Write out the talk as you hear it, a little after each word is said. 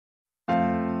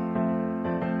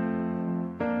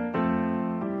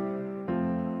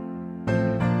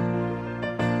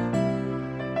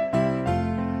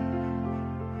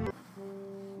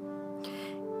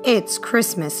It's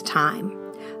Christmas time,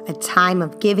 a time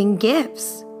of giving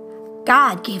gifts.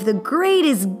 God gave the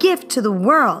greatest gift to the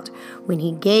world when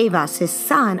He gave us His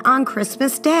Son on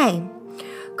Christmas Day.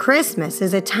 Christmas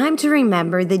is a time to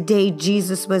remember the day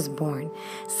Jesus was born,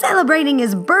 celebrating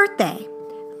His birthday.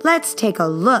 Let's take a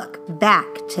look back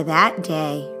to that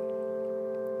day.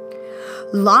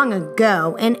 Long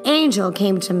ago, an angel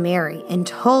came to Mary and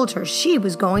told her she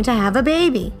was going to have a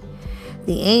baby.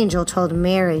 The angel told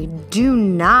Mary, "Do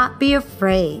not be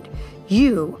afraid.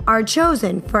 You are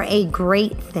chosen for a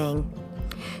great thing."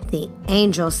 The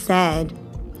angel said,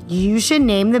 "You should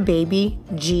name the baby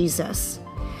Jesus."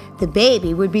 The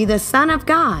baby would be the Son of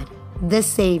God, the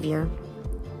Savior.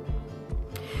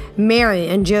 Mary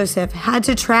and Joseph had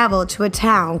to travel to a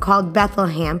town called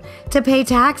Bethlehem to pay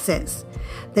taxes.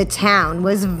 The town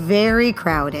was very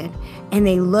crowded, and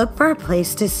they looked for a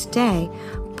place to stay,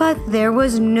 but there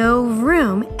was no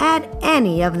room at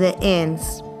any of the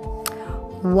inns.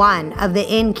 One of the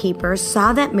innkeepers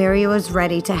saw that Mary was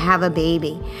ready to have a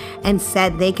baby and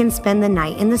said they can spend the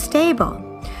night in the stable.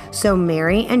 So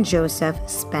Mary and Joseph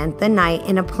spent the night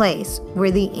in a place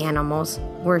where the animals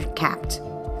were kept.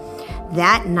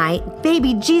 That night,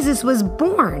 baby Jesus was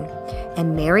born,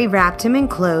 and Mary wrapped him in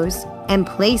clothes and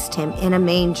placed him in a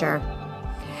manger,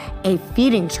 a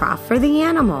feeding trough for the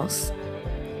animals.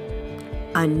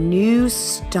 A new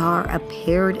star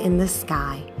appeared in the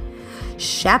sky.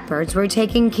 Shepherds were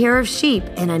taking care of sheep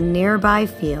in a nearby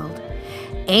field.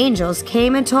 Angels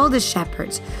came and told the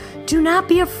shepherds, "Do not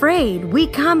be afraid. We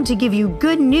come to give you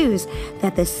good news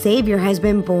that the Savior has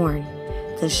been born."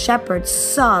 The shepherds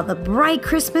saw the bright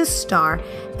Christmas star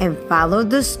and followed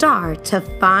the star to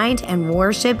find and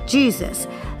worship Jesus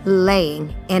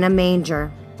laying in a manger.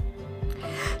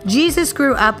 Jesus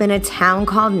grew up in a town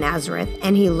called Nazareth,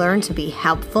 and He learned to be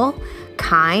helpful,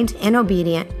 kind, and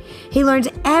obedient. He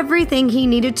learned everything he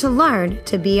needed to learn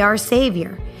to be our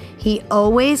Savior. He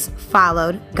always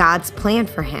followed God's plan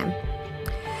for him.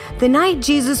 The night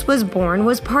Jesus was born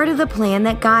was part of the plan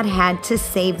that God had to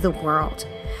save the world.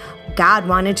 God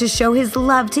wanted to show His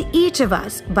love to each of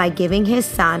us by giving His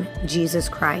Son, Jesus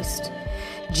Christ.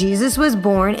 Jesus was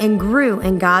born and grew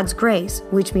in God's grace,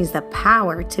 which means the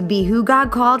power to be who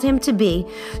God called Him to be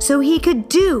so He could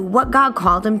do what God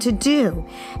called Him to do.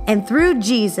 And through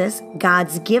Jesus,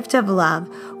 God's gift of love,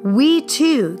 we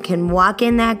too can walk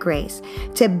in that grace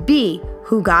to be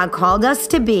who God called us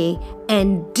to be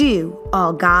and do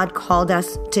all God called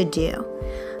us to do.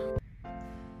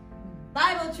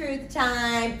 Bible truth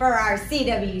time for our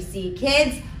CWC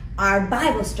Kids. Our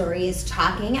Bible story is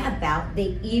talking about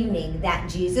the evening that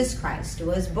Jesus Christ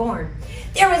was born.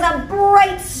 There was a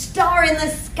bright star in the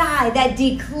sky that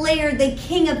declared the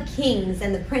King of Kings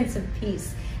and the Prince of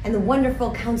Peace and the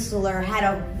wonderful Counselor had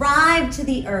arrived to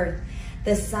the earth,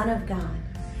 the Son of God.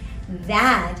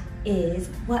 That is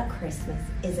what Christmas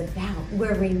is about.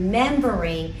 We're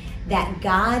remembering that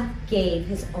God gave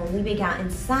His only begotten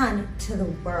Son to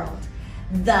the world.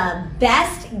 The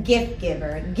best gift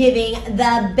giver, giving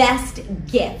the best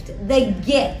gift, the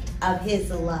gift of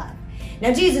His love.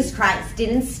 Now, Jesus Christ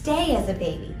didn't stay as a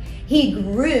baby. He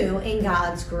grew in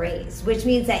God's grace, which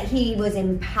means that He was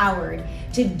empowered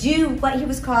to do what He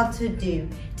was called to do,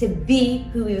 to be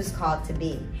who He was called to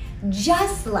be.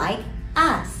 Just like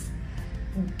us.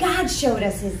 God showed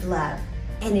us His love,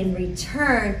 and in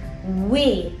return,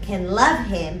 we can love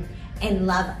Him and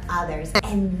love others.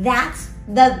 And that's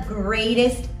the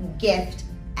greatest gift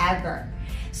ever.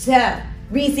 So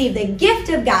receive the gift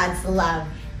of God's love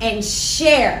and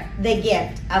share the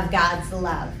gift of God's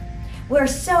love. We're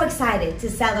so excited to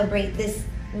celebrate this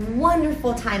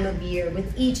wonderful time of year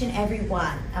with each and every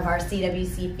one of our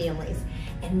CWC families.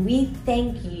 And we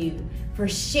thank you for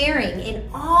sharing in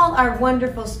all our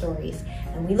wonderful stories.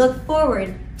 And we look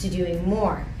forward to doing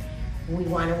more. We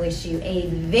want to wish you a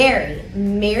very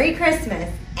Merry Christmas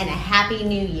and a Happy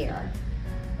New Year.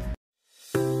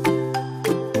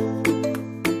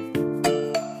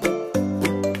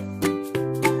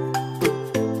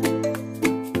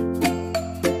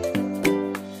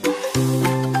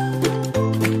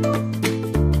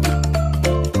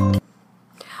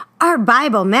 Our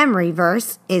Bible memory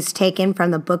verse is taken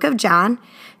from the book of John,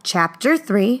 chapter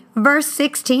 3, verse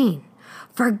 16.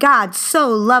 For God so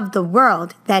loved the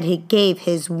world that He gave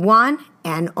His one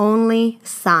and only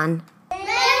Son.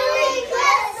 Merry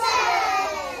Christmas!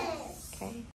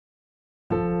 Okay.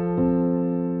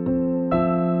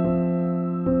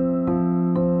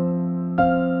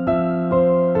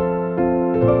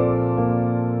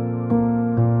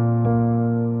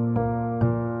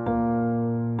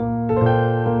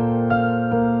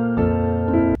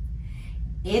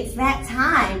 It's that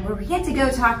time where we get to go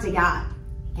talk to God.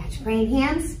 Yeah, Catch your praying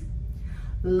hands.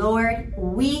 Lord,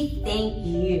 we thank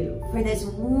you for this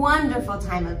wonderful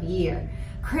time of year,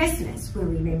 Christmas, where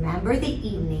we remember the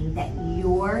evening that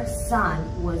your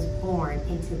Son was born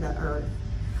into the earth.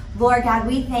 Lord God,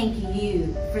 we thank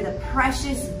you for the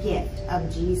precious gift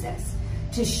of Jesus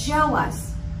to show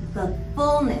us the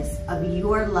fullness of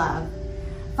your love.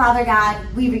 Father God,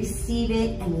 we receive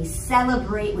it and we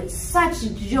celebrate with such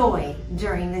joy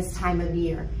during this time of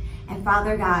year. And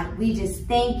Father God, we just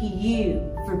thank you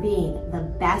for being the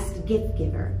best gift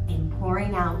giver and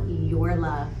pouring out your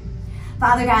love.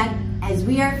 Father God, as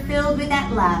we are filled with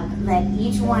that love, let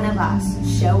each one of us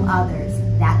show others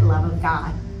that love of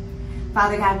God.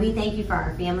 Father God, we thank you for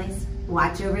our families.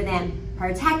 Watch over them,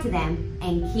 protect them,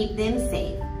 and keep them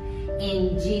safe.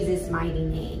 In Jesus' mighty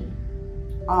name.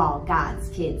 All God's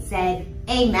kids said,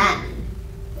 amen.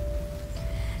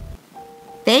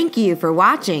 Thank you for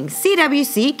watching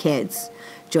CWC Kids.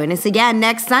 Join us again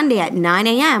next Sunday at 9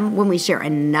 a.m. when we share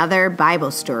another Bible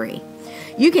story.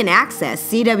 You can access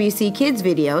CWC Kids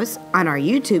videos on our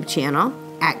YouTube channel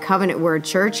at Covenant Word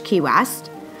Church Key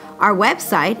West, our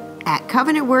website at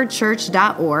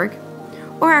covenantwordchurch.org,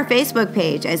 or our Facebook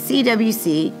page at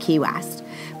CWC Key West.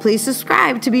 Please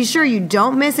subscribe to be sure you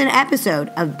don't miss an episode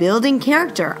of Building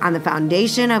Character on the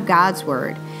Foundation of God's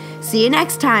Word. See you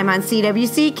next time on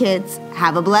CWC Kids.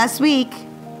 Have a blessed week.